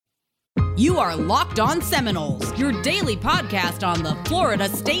You are Locked On Seminoles, your daily podcast on the Florida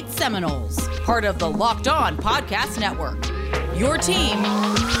State Seminoles, part of the Locked On Podcast Network. Your team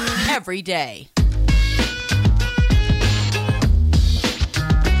every day.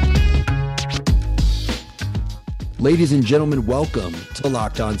 Ladies and gentlemen, welcome to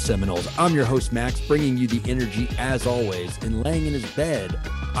Locked On Seminoles. I'm your host, Max, bringing you the energy as always. And laying in his bed,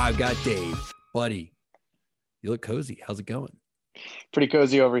 I've got Dave. Buddy, you look cozy. How's it going? Pretty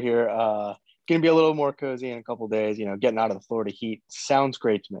cozy over here. Going to be a little more cozy in a couple of days. You know, getting out of the Florida heat sounds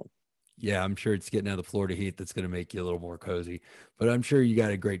great to me. Yeah, I'm sure it's getting out of the Florida heat that's going to make you a little more cozy. But I'm sure you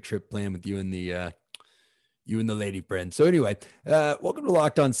got a great trip planned with you and the lady friend. So anyway, welcome to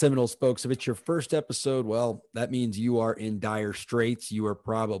Locked On Seminoles, folks. If it's your first episode, well, that means you are in dire straits. You are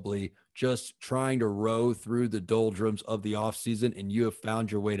probably just trying to row through the doldrums of the off season, and you have found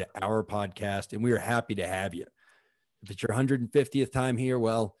your way to our podcast, and we are happy to have you. If it's your 150th time here,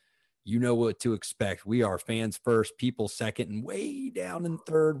 well, you know what to expect. We are fans first, people second, and way down in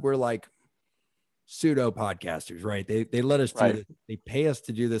third, we're like pseudo podcasters, right? They let us do this. They pay us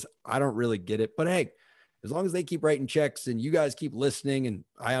to do this. I don't really get it, but hey, as long as they keep writing checks and you guys keep listening, and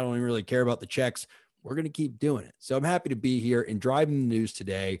I don't even really care about the checks, we're going to keep doing it. So I'm happy to be here and driving the news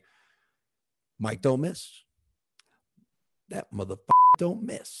today. Mike don't miss. That motherfucker don't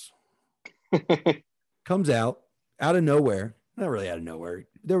miss. Comes out of nowhere. Not really out of nowhere.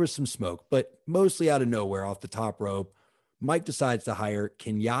 There was some smoke, but mostly out of nowhere off the top rope. Mike decides to hire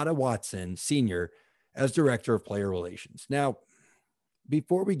Kenyatta Watson Sr. as Director of Player Relations. Now,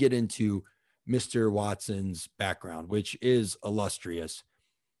 before we get into Mr. Watson's background, which is illustrious,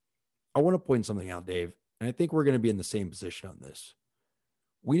 I want to point something out, Dave, and I think we're going to be in the same position on this.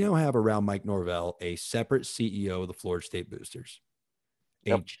 We now have around Mike Norvell a separate CEO of the Florida State Boosters,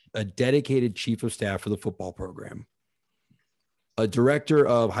 a dedicated chief of staff for the football program, a director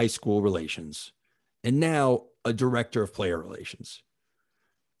of high school relations, and now a director of player relations.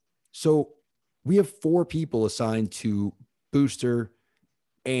 So we have 4 people assigned to booster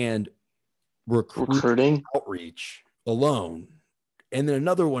and recruiting outreach alone. And then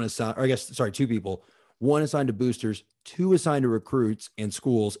another one assigned, or I guess, 2 people, 1 assigned to boosters, 2 assigned to recruits and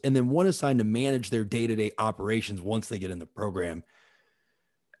schools, and then 1 assigned to manage their day-to-day operations once they get in the program.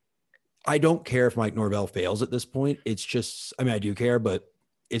 I don't care if Mike Norvell fails at this point. It's just, I mean, I do care, but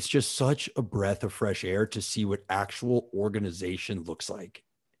it's just such a breath of fresh air to see what actual organization looks like.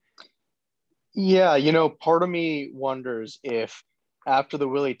 Yeah, you know, part of me wonders if after the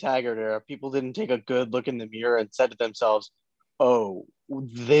Willie Taggart era, people didn't take a good look in the mirror and said to themselves, oh,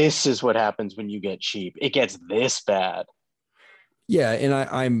 this is what happens when you get cheap. It gets this bad. Yeah,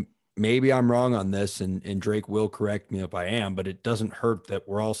 and maybe I'm wrong on this, and Drake will correct me if I am, but it doesn't hurt that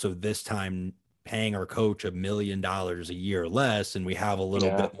we're also this time paying our coach $1 million a year less, and we have a little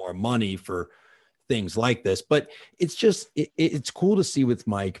bit more money for things like this. But it's just, it's cool to see with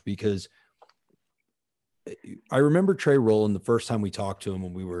Mike, because I remember Trey Rowland the first time we talked to him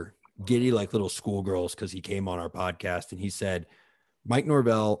when we were giddy like little schoolgirls, because he came on our podcast and he said, Mike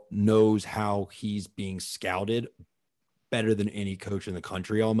Norvell knows how he's being scouted better than any coach in the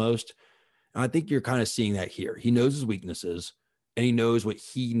country almost. And I think you're kind of seeing that here. He knows his weaknesses and he knows what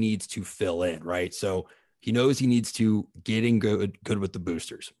he needs to fill in, right? So he knows he needs to get in good with the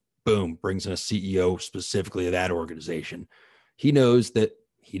boosters. Boom, brings in a CEO specifically of that organization. He knows that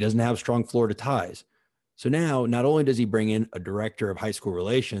he doesn't have strong Florida ties. So now, not only does he bring in a director of high school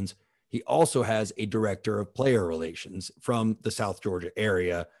relations, he also has a director of player relations from the South Georgia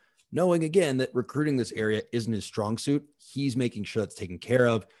area, knowing again that recruiting this area isn't his strong suit. He's making sure that's taken care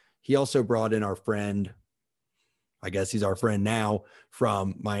of. He also brought in our friend, I guess he's our friend now,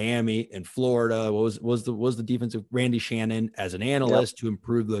 from Miami and Florida. What was the defensive, Randy Shannon, as an analyst to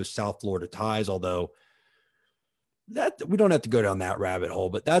improve those South Florida ties, although that we don't have to go down that rabbit hole,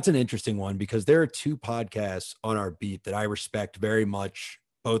 but that's an interesting one, because there are 2 podcasts on our beat that I respect very much,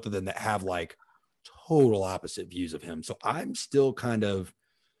 both of them that have like total opposite views of him. So I'm still kind of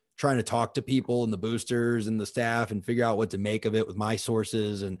trying to talk to people and the boosters and the staff and figure out what to make of it with my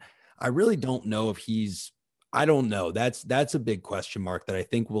sources. And I really don't know if I don't know. That's a big question mark that I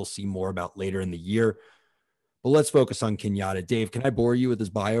think we'll see more about later in the year. But let's focus on Kenyatta. Dave, can I bore you with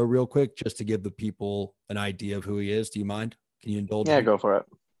his bio real quick just to give the people an idea of who he is? Do you mind? Can you indulge me? Yeah, go for it.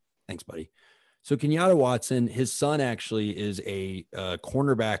 Thanks, buddy. So Kenyatta Watson, his son actually is a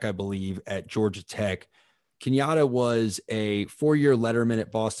cornerback, I believe, at Georgia Tech. Kenyatta was a 4-year letterman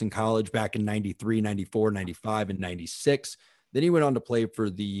at Boston College back in 93, 94, 95, and 96. Then he went on to play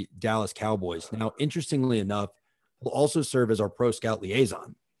for the Dallas Cowboys. Now, interestingly enough, he'll also serve as our pro scout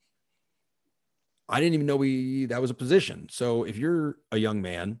liaison. I didn't even know that was a position. So if you're a young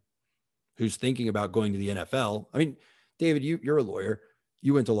man who's thinking about going to the NFL. I mean, David, you're a lawyer.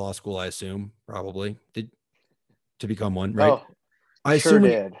 You went to law school, I assume, probably to become one, right? Oh, I sure assume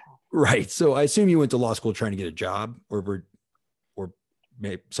did. right. So I assume you went to law school trying to get a job or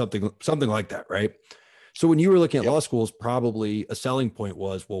maybe something like that, right? So when you were looking at Yep. law schools, probably a selling point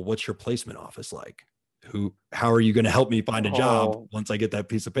was, well, what's your placement office like? How are you going to help me find a job Oh, once I get that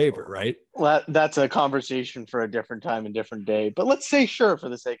piece of paper, right? well, that's a conversation for a different time and different day. But let's say sure for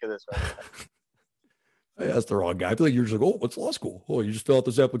the sake of this. Right? Hey, that's the wrong guy. I feel like you're just like, oh, what's law school? Oh, you just fill out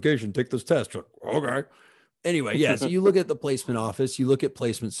this application, take this test. Like, okay. Anyway, yeah. So you look at the placement office, you look at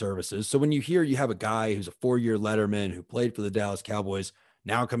placement services. So when you hear you have a guy who's a 4-year letterman who played for the Dallas Cowboys,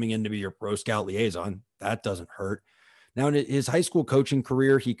 now coming in to be your pro scout liaison, that doesn't hurt. Now, in his high school coaching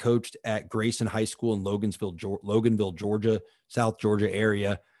career, he coached at Grayson High School in Loganville, Georgia, South Georgia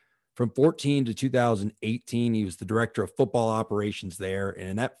area. From 14 to 2018, he was the director of football operations there. And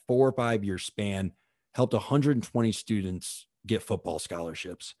in that 4 or 5 year span, helped 120 students get football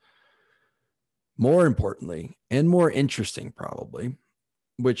scholarships. More importantly, and more interesting probably,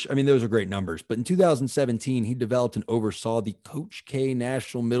 which, I mean, those are great numbers, but in 2017, he developed and oversaw the Coach K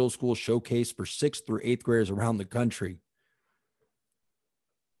National Middle School Showcase for 6th through 8th graders around the country.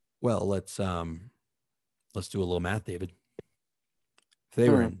 Well, let's do a little math, David. If they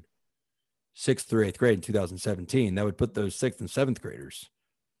were in 6th through 8th grade in 2017, that would put those 6th and 7th graders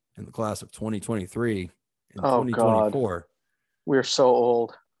in the class of 2023 and 2024. God. We're so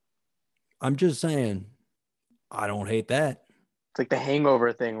old. I'm just saying, I don't hate that. It's like the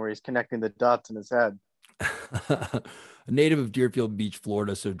Hangover thing where he's connecting the dots in his head. A native of Deerfield Beach,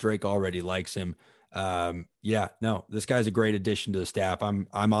 Florida, so Drake already likes him. Yeah, no, this guy's a great addition to the staff. I'm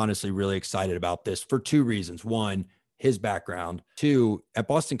honestly really excited about this for 2 reasons. 1, his background. 2, at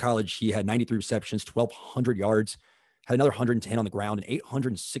Boston College, he had 93 receptions, 1,200 yards, had another 110 on the ground, and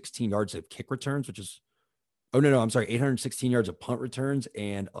 816 yards of kick returns, which is, 816 yards of punt returns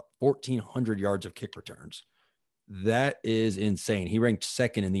and 1,400 yards of kick returns. That is insane. He ranked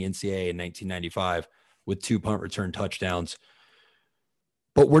 2nd in the NCAA in 1995 with 2 punt return touchdowns.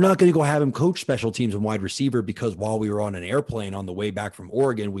 But we're not going to go have him coach special teams and wide receiver because while we were on an airplane on the way back from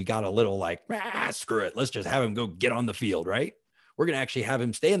Oregon, we got a little like, screw it. Let's just have him go get on the field, right? We're going to actually have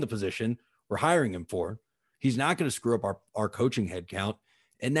him stay in the position we're hiring him for. He's not going to screw up our coaching head count.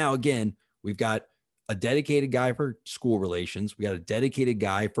 And now, again, we've got a dedicated guy for school relations. We got a dedicated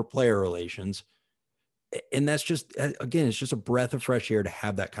guy for player relations. And that's just, again, it's just a breath of fresh air to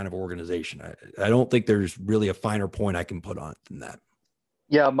have that kind of organization. I don't think there's really a finer point I can put on it than that.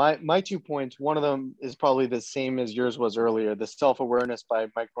 Yeah, my 2 points, one of them is probably the same as yours was earlier, the self-awareness by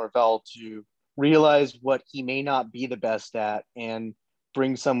Mike Norvell to realize what he may not be the best at and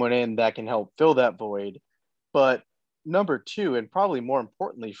bring someone in that can help fill that void. But number 2, and probably more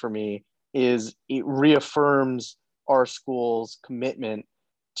importantly for me, is it reaffirms our school's commitment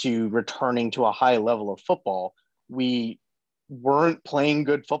to returning to a high level of football. We weren't playing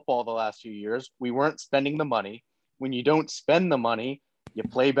good football the last few years. We weren't spending the money. When you don't spend the money, you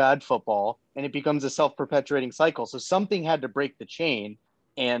play bad football, and it becomes a self-perpetuating cycle. So something had to break the chain,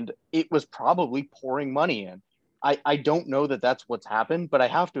 and it was probably pouring money in. I don't know that that's what's happened, but I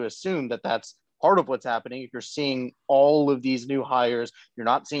have to assume that that's part of what's happening. If you're seeing all of these new hires, you're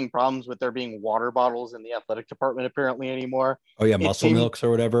not seeing problems with there being water bottles in the athletic department apparently anymore. Oh yeah, Muscle Milks or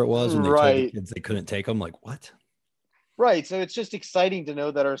whatever it was, and they told the kids they couldn't take them. Like, what? Right. So it's just exciting to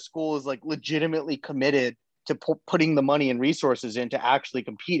know that our school is like legitimately committed to putting the money and resources in to actually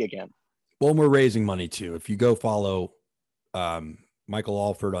compete again. Well, we're raising money too. If you go follow Michael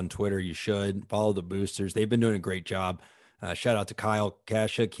Alford on Twitter, you should follow the boosters. They've been doing a great job. Shout out to Kyle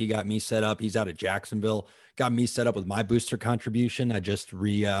Kashuk. He got me set up. He's out of Jacksonville. Got me set up with my booster contribution. I just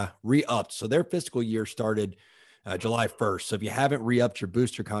re-upped. So their fiscal year started July 1st. So if you haven't re-upped your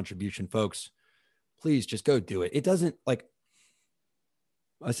booster contribution, folks, please just go do it. It doesn't, like,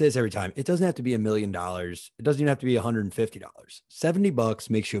 I say this every time, it doesn't have to be $1 million. It doesn't even have to be $150. $70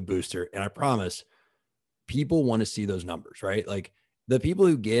 makes you a booster. And I promise people want to see those numbers, right? Like the people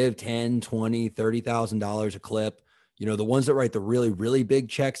who give $10, $20, $30,000 a clip, you know, the ones that write the really, really big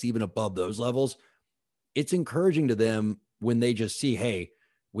checks, even above those levels, it's encouraging to them when they just see, hey,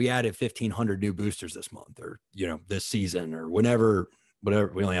 we added 1,500 new boosters this month or, you know, this season or whatever, we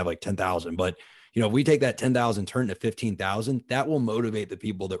only have like 10,000, but you know, if we take that 10,000, turn it to 15,000, that will motivate the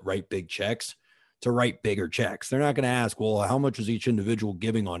people that write big checks to write bigger checks. They're not going to ask, well, how much is each individual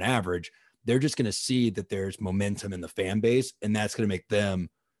giving on average? They're just going to see that there's momentum in the fan base, and that's going to make them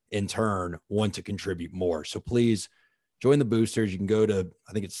in turn want to contribute more. So please join the boosters. You can go to,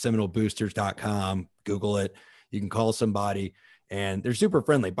 I think it's SeminoleBoosters.com, Google it. You can call somebody and they're super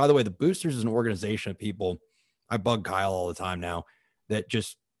friendly. By the way, the Boosters is an organization of people. I bug Kyle all the time now that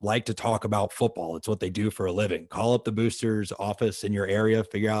just like to talk about football. It's what they do for a living. Call up the Boosters office in your area,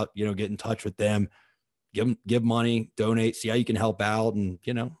 figure out, get in touch with them, give money, donate, see how you can help out, and,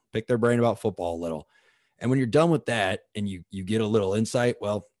 pick their brain about football a little. And when you're done with that and you get a little insight,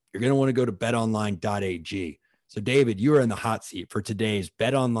 well, you're going to want to go to betonline.ag. So David, you are in the hot seat for today's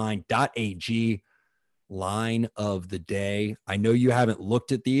betonline.ag line of the day. I know you haven't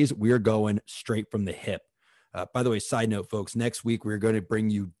looked at these. We're going straight from the hip. By the way, side note, folks, next week, we're going to bring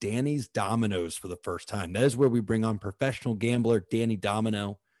you Danny's Dominoes for the first time. That is where we bring on professional gambler Danny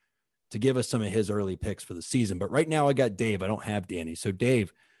Domino to give us some of his early picks for the season. But right now I got Dave. I don't have Danny. So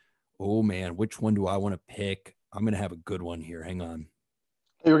Dave, oh man, which one do I want to pick? I'm going to have a good one here. Hang on.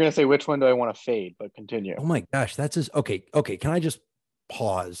 You were going to say, which one do I want to fade, but continue. Oh my gosh. That's just, okay. Can I just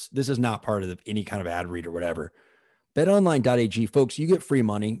pause? This is not part of any kind of ad read or whatever. BetOnline.ag, folks, you get free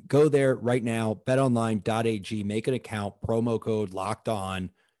money. Go there right now, betonline.ag, make an account, promo code locked on.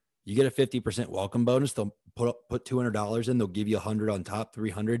 You get a 50% welcome bonus. They'll put $200 in. They'll give you $100 on top,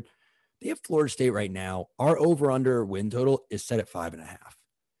 $300. They have Florida State right now. Our over-under win total is set at 5.5.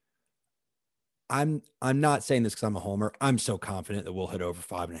 I'm not saying this because I'm a homer. I'm so confident that we'll hit over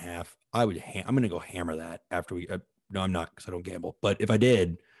 5.5. I'm going to go hammer that after we. No, I'm not because I don't gamble. But if I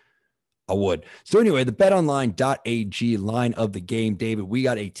did, I would. So anyway, the betonline.ag line of the game, David, we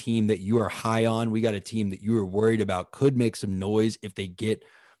got a team that you are high on. We got a team that you are worried about could make some noise if they get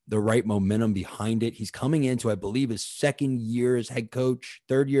the right momentum behind it. He's coming into, I believe, his third year as head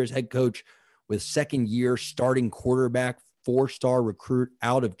coach, with second year starting quarterback, 4-star recruit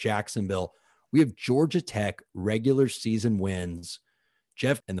out of Jacksonville. We have Georgia Tech regular season wins.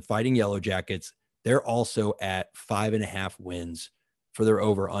 Jeff and the Fighting Yellow Jackets, they're also at 5.5 wins for their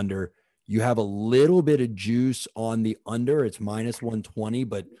over-under. You have a little bit of juice on the under. It's minus 120,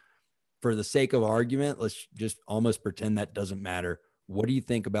 but for the sake of argument, let's just almost pretend that doesn't matter. What do you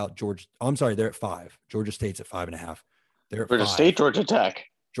think about Georgia? Oh, I'm sorry, they're at 5. Georgia State's at 5.5. They're at Georgia 5. State, Georgia Tech.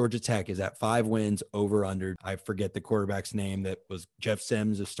 Georgia Tech is at 5 wins over under. I forget the quarterback's name. That was Jeff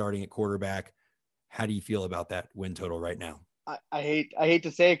Sims is starting at quarterback. How do you feel about that win total right now? I hate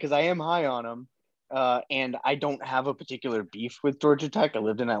to say it because I am high on them. And I don't have a particular beef with Georgia Tech. I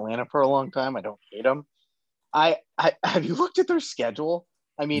lived in Atlanta for a long time. I don't hate them. I have you looked at their schedule?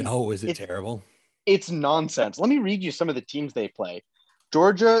 I mean, no, is it terrible? It's nonsense. Let me read you some of the teams they play.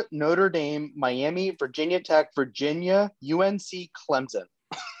 Georgia, Notre Dame, Miami, Virginia Tech, Virginia, UNC, Clemson.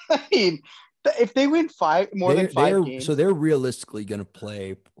 I mean, if they win more than five games. So they're realistically going to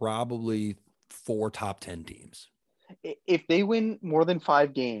play probably 4 top 10 teams. If they win more than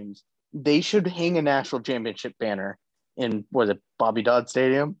 5 games, they should hang a national championship banner in, was it Bobby Dodd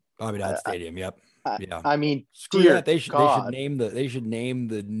Stadium? Bobby Dodd Stadium, yep. Yeah. I mean, screw that. They should name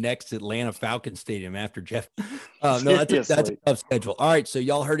the next Atlanta Falcons stadium after Jeff. No, that's a tough schedule. All right, so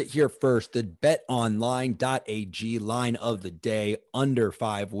y'all heard it here first. The betonline.ag line of the day, under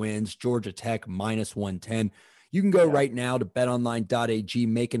 5 wins. Georgia Tech minus 110. You can go right now to betonline.ag,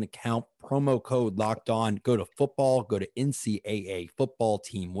 make an account, promo code locked on, go to football, go to NCAA football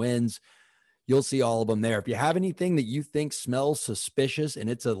team wins. You'll see all of them there. If you have anything that you think smells suspicious and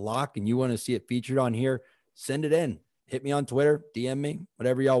it's a lock and you want to see it featured on here, send it in. Hit me on Twitter, DM me,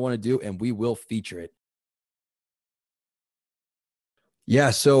 whatever y'all want to do, and we will feature it.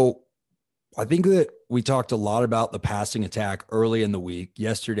 Yeah, so I think that we talked a lot about the passing attack early in the week.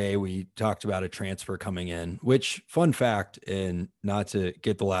 Yesterday, we talked about a transfer coming in, which, fun fact, and not to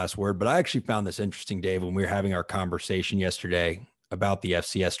get the last word, but I actually found this interesting, Dave, when we were having our conversation yesterday about the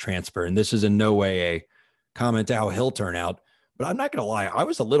FCS transfer. And this is in no way a comment to how he'll turn out, but I'm not going to lie. I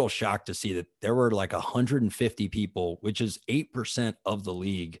was a little shocked to see that there were like 150 people, which is 8% of the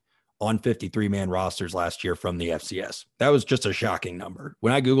league, on 53-man rosters last year from the FCS. That was just a shocking number.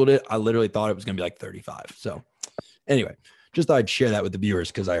 When I Googled it, I literally thought it was going to be like 35. So anyway, just thought I'd share that with the viewers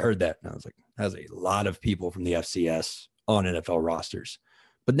because I heard that. And I was like, that's a lot of people from the FCS on NFL rosters.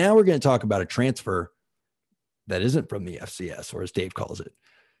 But now we're going to talk about a transfer that isn't from the FCS, or as Dave calls it,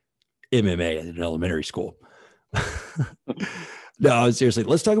 MMA at an elementary school. No, seriously,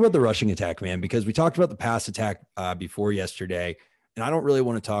 let's talk about the rushing attack, man, because we talked about the pass attack before yesterday. And I don't really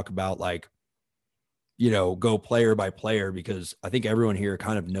want to talk about go player by player, because I think everyone here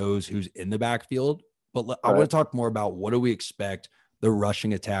kind of knows who's in the backfield. But I want to talk more about what do we expect the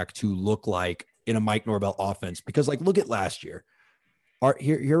rushing attack to look like in a Mike Norvell offense? Because look at last year.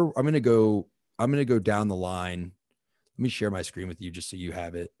 Here I'm going to go down the line. Let me share my screen with you just so you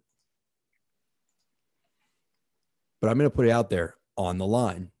have it. But I'm going to put it out there on the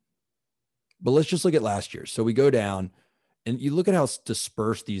line. But let's just look at last year. So we go down. And you look at how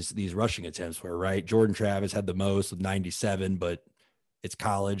dispersed these rushing attempts were, right? Jordan Travis had the most with 97, but it's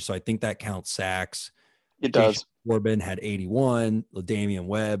college. So I think that counts sacks. It does. Corbin had 81. LaDamian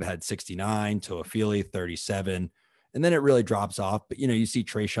Webb had 69. Toafili 37. And then it really drops off. But, you see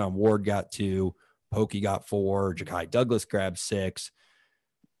Trayshawn Ward got 2. Pokey got 4. Ja'Kai Douglas grabbed 6.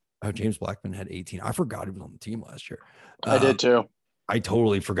 Oh, James Blackman had 18. I forgot he was on the team last year. I did too. I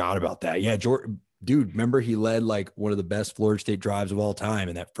totally forgot about that. Yeah, dude, remember he led like one of the best Florida State drives of all time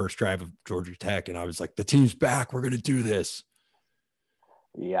in that first drive of Georgia Tech. And I was like, the team's back. We're going to do this.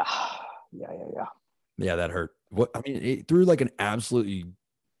 Yeah, that hurt. It threw like an absolutely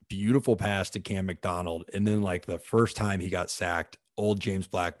beautiful pass to Cam McDonald. And then like the first time he got sacked, old James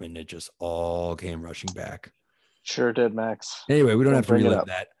Blackman, it just all came rushing back. Sure did, Max. Anyway, we don't have to relive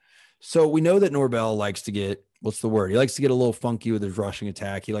that. So we know that Norvell likes to get, what's the word? He likes to get a little funky with his rushing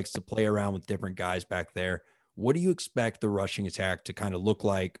attack. He likes to play around with different guys back there. What do you expect the rushing attack to kind of look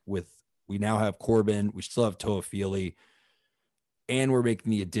like we now have Corbin, we still have Toafili, and we're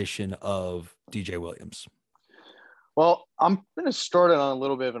making the addition of DJ Williams? Well, I'm going to start it on a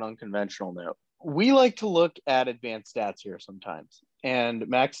little bit of an unconventional note. We like to look at advanced stats here sometimes, and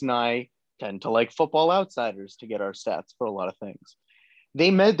Max and I tend to like Football Outsiders to get our stats for a lot of things. They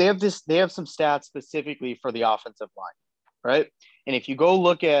have some stats specifically for the offensive line, right? And if you go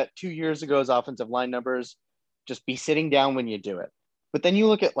look at 2 years ago's offensive line numbers, just be sitting down when you do it. But then you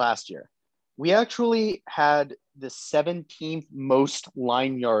look at last year, we actually had the 17th most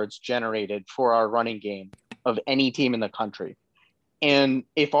line yards generated for our running game of any team in the country. And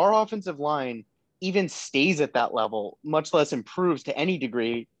if our offensive line even stays at that level, much less improves to any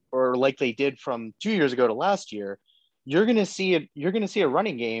degree, or like they did from 2 years ago to last year, you're going to see a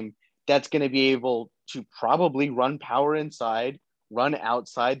running game that's going to be able to probably run power inside, run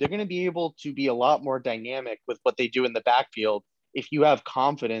outside. They're going to be able to be a lot more dynamic with what they do in the backfield if you have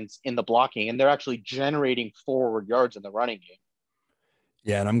confidence in the blocking, and they're actually generating forward yards in the running game.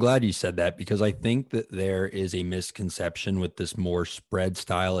 Yeah, and I'm glad you said that, because I think that there is a misconception with this more spread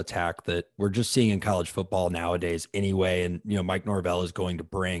style attack that we're just seeing in college football nowadays anyway. And, Mike Norvell is going to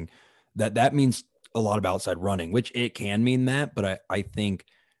bring that means a lot of outside running, which it can mean that, but I think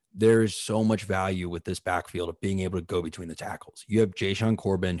there's so much value with this backfield of being able to go between the tackles. You have Jashaun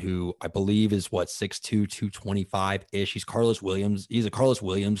Corbin, who I believe is 6'2", 225-ish. He's Carlos Williams. He's a Carlos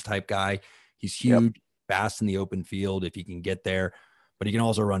Williams type guy. He's huge, fast in the open field if he can get there, but he can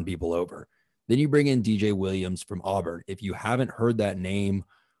also run people over. Then you bring in DJ Williams from Auburn. If you haven't heard that name,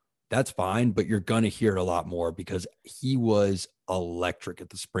 that's fine, but you're going to hear it a lot more because he was electric at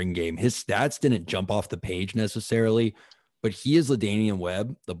the spring game. His stats didn't jump off the page necessarily, but he is LaDamian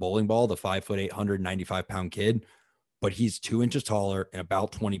Webb, the bowling ball, the 5'8", 195-pound kid, but he's 2 inches taller and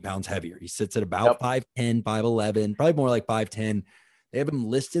about 20 pounds heavier. He sits at about 5'10", 5'11", probably more like 5'10". They have him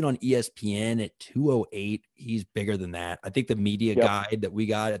listed on ESPN at 208. He's bigger than that. I think the media guide that we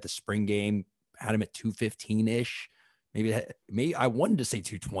got at the spring game had him at 215-ish. Maybe I wanted to say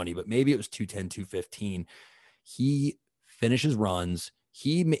 220, but maybe it was 210, 215. He finishes runs.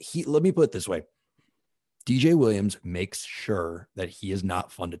 He let me put it this way. DJ Williams makes sure that he is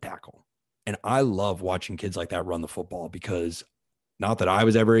not fun to tackle. And I love watching kids like that run the football, because not that I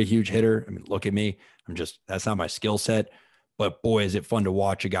was ever a huge hitter. I mean, look at me. That's not my skill set. But boy, is it fun to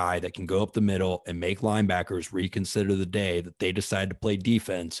watch a guy that can go up the middle and make linebackers reconsider the day that they decide to play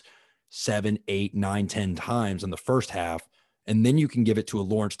defense 7, 8, 9, 10 times in the first half. And then you can give it to a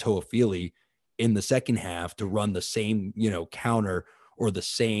Lawrence Toafili in the second half to run the same, counter or the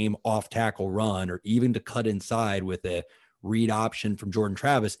same off tackle run, or even to cut inside with a read option from Jordan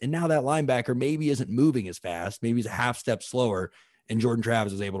Travis. And now that linebacker maybe isn't moving as fast. Maybe he's a half step slower, and Jordan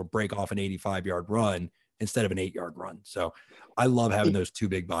Travis is able to break off an 85-yard run instead of an 8-yard run. So I love having those two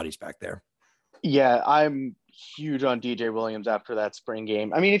big bodies back there. Yeah, I'm huge on DJ Williams after that spring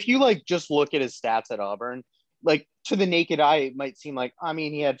game. I mean, if you just look at his stats at Auburn, to the naked eye, it might seem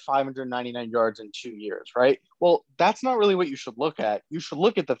he had 599 yards in 2 years, right? Well, that's not really what you should look at. You should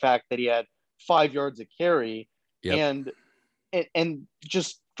look at the fact that he had 5 yards a carry. And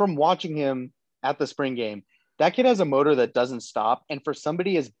just from watching him at the spring game, that kid has a motor that doesn't stop. And for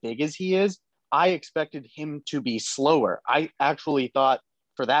somebody as big as he is, I expected him to be slower. I actually thought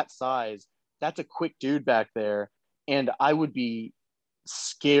for that size, that's a quick dude back there. And I would be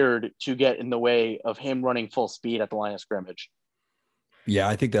scared to get in the way of him running full speed at the line of scrimmage. Yeah,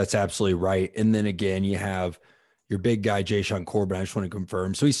 I think that's absolutely right. And then again, you have your big guy, Jashaun Corbin. I just want to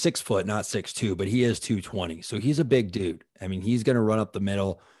confirm. So he's 6 foot, not 6'2", but he is 220. So he's a big dude. I mean, he's going to run up the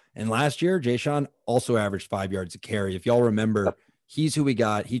middle. And last year, Jashaun also averaged 5 yards a carry. If y'all remember, he's who we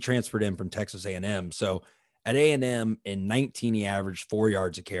got. He transferred in from Texas A&M. So At A&M in 19, he averaged 4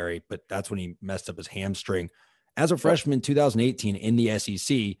 yards a carry, but that's when he messed up his hamstring. As a freshman in 2018 in the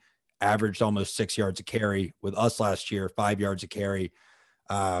SEC, averaged almost 6 yards a carry. With us last year, 5 yards a carry.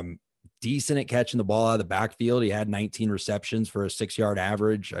 Decent at catching the ball out of the backfield. He had 19 receptions for a 6-yard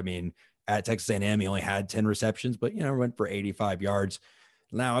average. I mean, at Texas A&M, he only had 10 receptions, but, went for 85 yards.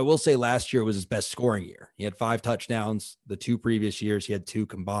 Now, I will say last year was his best scoring year. He had 5 touchdowns. The 2 previous years, he had 2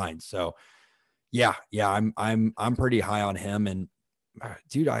 combined. So, yeah, I'm pretty high on him. And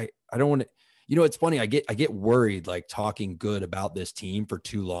dude, I don't want to, it's funny. I get worried like talking good about this team for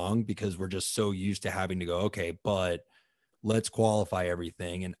too long because we're just so used to having to go, okay, but let's qualify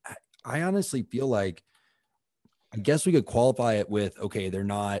everything. And I honestly feel like, I guess we could qualify it with, okay, they're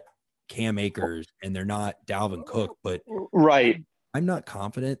not Cam Akers and they're not Dalvin Cook, but right. I'm not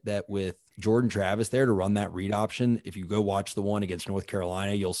confident that with Jordan Travis there to run that read option. If you go watch the one against North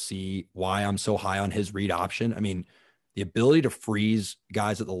Carolina, you'll see why I'm so high on his read option. I mean, the ability to freeze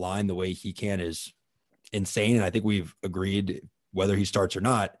guys at the line the way he can is insane. And I think we've agreed whether he starts or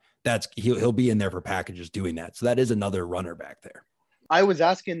not, he'll be in there for packages doing that. So that is another runner back there. I was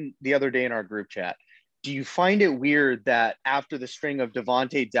asking the other day in our group chat, do you find it weird that after the string of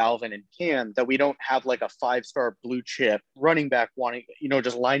Devontae, Dalvin, and Cam, that we don't have like a 5-star blue chip running back wanting,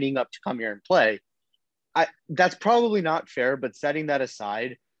 just lining up to come here and play? That's probably not fair, but setting that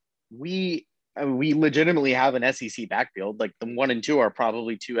aside, we legitimately have an SEC backfield. Like the 1 and 2 are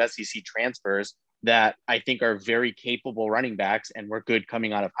probably 2 SEC transfers that I think are very capable running backs and were good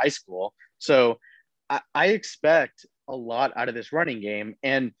coming out of high school. So I expect a lot out of this running game.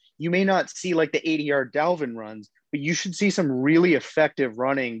 And you may not see like the 80-yard Dalvin runs, but you should see some really effective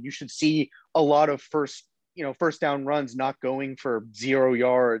running. You should see a lot of first down runs not going for 0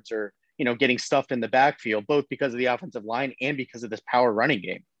 yards or, getting stuffed in the backfield, both because of the offensive line and because of this power running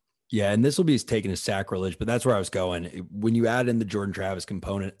game. Yeah, and this will be taken as sacrilege, but that's where I was going. When you add in the Jordan Travis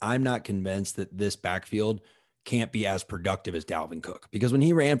component, I'm not convinced that this backfield can't be as productive as Dalvin Cook, because when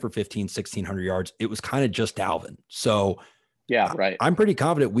he ran for 1,600 yards, it was kind of just Dalvin. So yeah, right. I'm pretty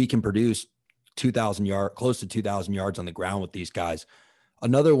confident we can produce 2,000 yards, close to 2,000 yards on the ground with these guys.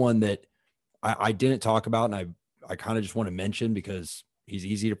 Another one that I didn't talk about, and I kind of just want to mention because he's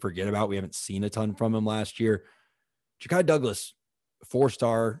easy to forget about. We haven't seen a ton from him last year. Ja'Kai Douglas,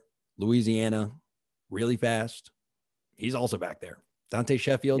 4-star, Louisiana, really fast. He's also back there. Dante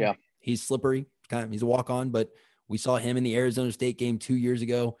Sheffield, yeah. He's slippery. He's a walk-on, but we saw him in the Arizona State game 2 years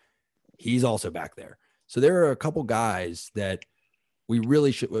ago. He's also back there. So there are a couple guys that we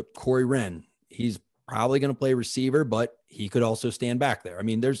really should. Corey Wren, he's probably going to play receiver, but he could also stand back there. I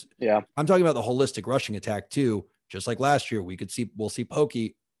mean, I'm talking about the holistic rushing attack too. Just like last year, we'll see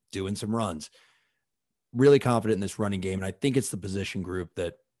Pokey doing some runs. Really confident in this running game. And I think it's the position group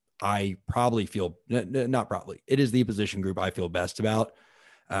that I probably feel, not probably, it is the position group I feel best about.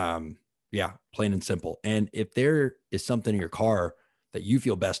 Yeah, plain and simple. And if there is something in your car that you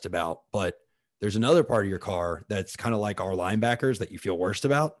feel best about, but there's another part of your car that's kind of like our linebackers that you feel worst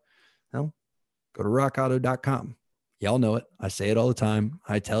about, well, go to rockauto.com. Y'all know it. I say it all the time.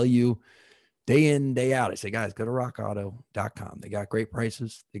 I tell you day in, day out. I say, guys, go to rockauto.com. They got great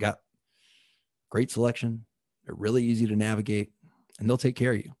prices. They got great selection. They're really easy to navigate, and they'll take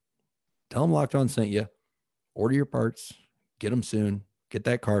care of you. Tell them Locked On sent you. Order your parts. Get them soon. Get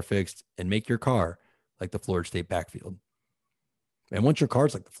that car fixed and make your car like the Florida State backfield. And once your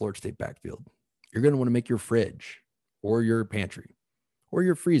car's like the Florida State backfield, you're going to want to make your fridge or your pantry or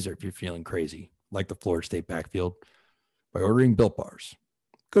your freezer, if you're feeling crazy, like the Florida State backfield, by ordering Built Bars.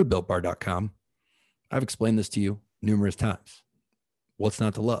 Go to BuiltBar.com. I've explained this to you numerous times. What's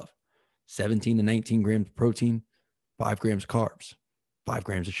not to love? 17 to 19 grams of protein, 5 grams of carbs, 5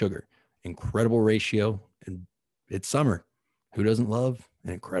 grams of sugar. Incredible ratio. And it's summer. Who doesn't love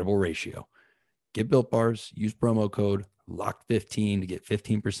an incredible ratio? Get Built Bars. Use promo code LOCKED15 to get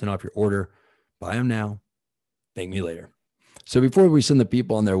 15% off your order. Buy them now. Thank me later. So before we send the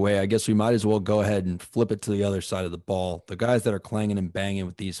people on their way, I guess we might as well go ahead and flip it to the other side of the ball. The guys that are clanging and banging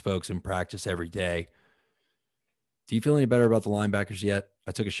with these folks in practice every day. Do you feel any better about the linebackers yet?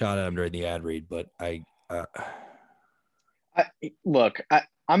 I took a shot at them during the ad read, but look,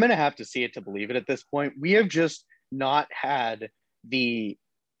 I'm going to have to see it to believe it at this point. We have just not had the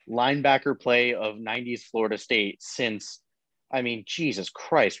linebacker play of 90s Florida State since, Jesus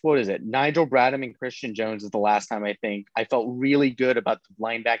Christ, what is it? Nigel Bradham and Christian Jones is the last time I think I felt really good about the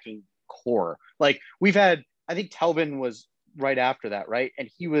linebacking core. Like we've had, I think Telvin was right after that, right? And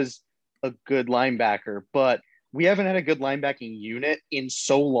he was a good linebacker, but we haven't had a good linebacking unit in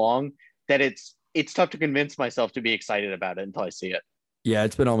so long that it's tough to convince myself to be excited about it until I see it. Yeah,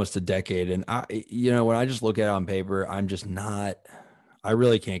 it's been almost a decade. And when I just look at it on paper, I'm just not, I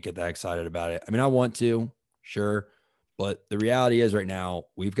really can't get that excited about it. I mean, I want to, sure. But the reality is right now,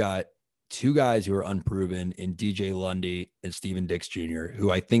 we've got two guys who are unproven in DJ Lundy and Steven Dix Jr.,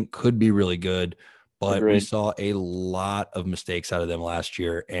 who I think could be really good, but we Agreed. saw a lot of mistakes out of them last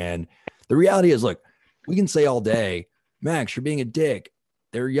year. And the reality is, look, we can say all day, Max, you're being a dick.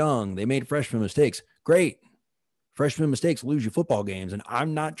 They're young. They made freshman mistakes. Great. Freshman mistakes lose you football games. And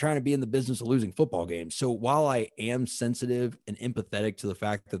I'm not trying to be in the business of losing football games. So while I am sensitive and empathetic to the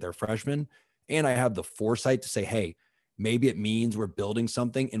fact that they're freshmen, and I have the foresight to say, hey, maybe it means we're building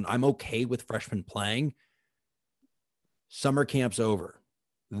something, and I'm okay with freshmen playing, summer camp's over.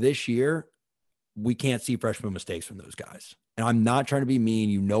 This year, we can't see freshman mistakes from those guys. And I'm not trying to be mean.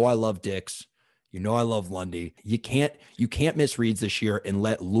 You know I love Dix. You know I love Lundy. You can't miss reads this year and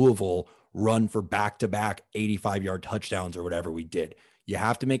let Louisville run for back-to-back 85-yard touchdowns or whatever we did. You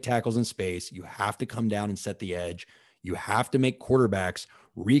have to make tackles in space. You have to come down and set the edge. You have to make quarterbacks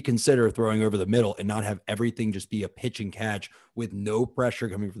reconsider throwing over the middle and not have everything just be a pitch and catch with no pressure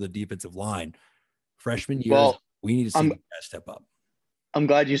coming from the defensive line. Freshman years, Well, we need to see that step up. I'm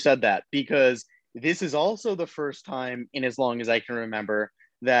glad you said that, because this is also the first time in as long as I can remember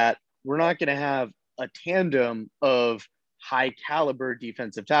that we're not going to have a tandem of high caliber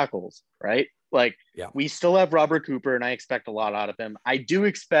defensive tackles, right? Like, Yeah. We still have Robert Cooper, and I expect a lot out of him. I do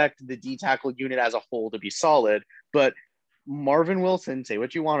expect the D tackle unit as a whole to be solid, but Marvin Wilson, say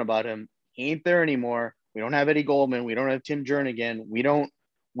what you want about him, he ain't there anymore. We don't have Eddie Goldman. We don't have Tim Jernigan. We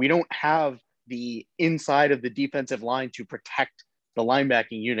don't have the inside of the defensive line to protect the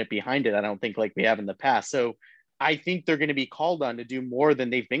linebacking unit behind it. I don't think like we have in the past. So I think they're going to be called on to do more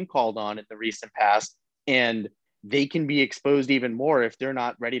than they've been called on in the recent past. And they can be exposed even more if they're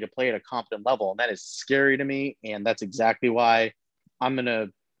not ready to play at a competent level. And that is scary to me. And that's exactly why I'm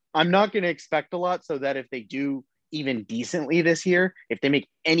not going to expect a lot, so that if they do even decently this year, if they make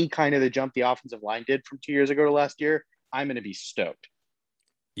any kind of the jump the offensive line did from 2 years ago to last year, I'm going to be stoked.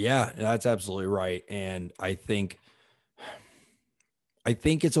 Yeah, that's absolutely right. And I think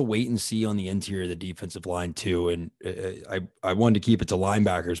it's a wait and see on the interior of the defensive line too. And I wanted to keep it to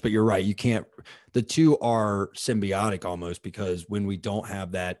linebackers, but you're right. You can't, the two are symbiotic almost, because when we don't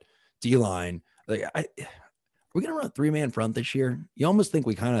have that D line, like we're going to run a 3-man front this year. You almost think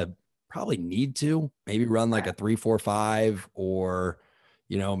we kind of probably need to maybe run like a 3-4-5, or,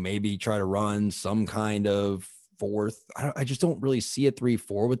 maybe try to run some kind of fourth. I just don't really see a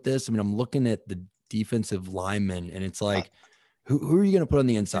 3-4 with this. I mean, I'm looking at the defensive linemen, and it's like, who are you going to put on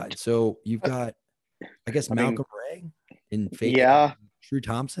the inside? So you've got, I guess, Malcolm Ray and fake True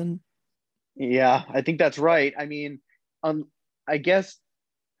Thompson. Yeah, I think that's right. I mean, I guess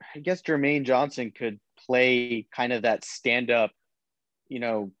Jermaine Johnson could play kind of that stand-up,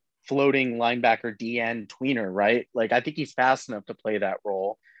 floating linebacker DN tweener, right? Like, I think he's fast enough to play that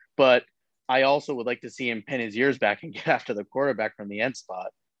role, but I also would like to see him pin his ears back and get after the quarterback from the end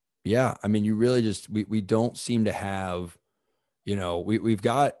spot. Yeah, I mean, you really just we don't seem to have. We've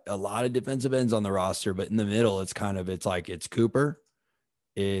got a lot of defensive ends on the roster, but in the middle, it's Cooper,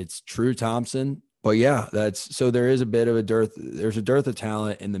 it's True Thompson. But yeah, there is a bit of a dearth. There's a dearth of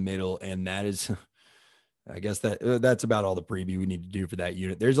talent in the middle. And that is, I guess that's about all the preview we need to do for that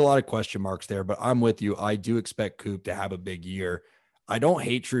unit. There's a lot of question marks there, but I'm with you. I do expect Coop to have a big year. I don't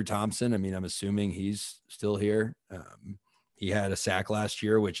hate True Thompson. I mean, I'm assuming he's still here. He had a sack last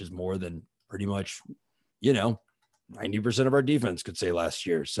year, which is more than pretty much, 90% of our defense could say last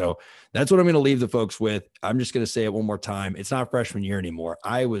year. So that's what I'm going to leave the folks with. I'm just going to say it one more time. It's not freshman year anymore.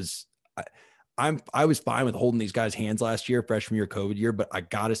 I was fine with holding these guys' hands last year, freshman year, COVID year, but I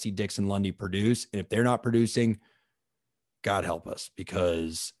got to see Dix and Lundy produce. And if they're not producing, God help us,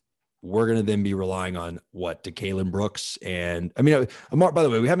 because we're going to then be relying on Kalen Brooks. And I mean, by the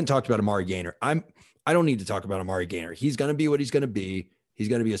way, we haven't talked about Amari Gainer. I don't need to talk about Amari Gainer. He's going to be what he's going to be. He's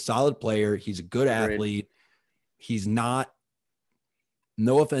going to be a solid player. He's a good athlete. He's not,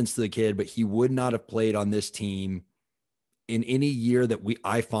 no offense to the kid, but he would not have played on this team in any year that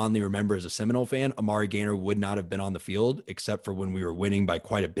I fondly remember as a Seminole fan. Amari Gainer would not have been on the field except for when we were winning by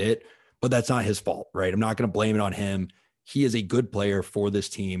quite a bit, but that's not his fault, right? I'm not going to blame it on him. He is a good player for this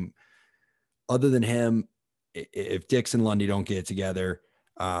team. Other than him, if Dix and Lundy don't get it together,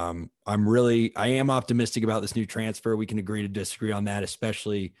 I am optimistic about this new transfer. We can agree to disagree on that,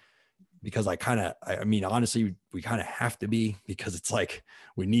 especially because honestly, we kind of have to be, because it's like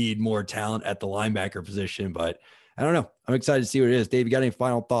we need more talent at the linebacker position. But I don't know. I'm excited to see what it is. Dave, you got any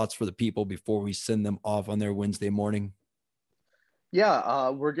final thoughts for the people before we send them off on their Wednesday morning? Yeah,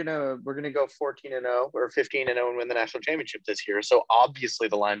 we're gonna go 14-0 or 15-0 and win the national championship this year. So obviously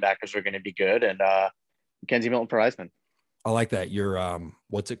the linebackers are going to be good, and Mackenzie Milton for Heisman. I like that. You're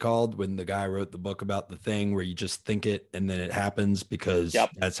what's it called when the guy wrote the book about the thing where you just think it and then it happens, because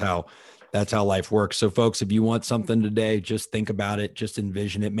that's how life works. So folks, if you want something today, just think about it, just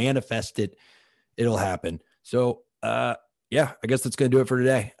envision it, manifest it, it'll happen. So yeah, I guess that's going to do it for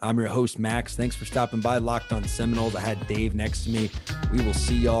today. I'm your host, Max. Thanks for stopping by Locked On Seminoles. I had Dave next to me. We will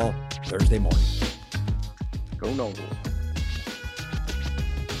see y'all Thursday morning. Go Noles.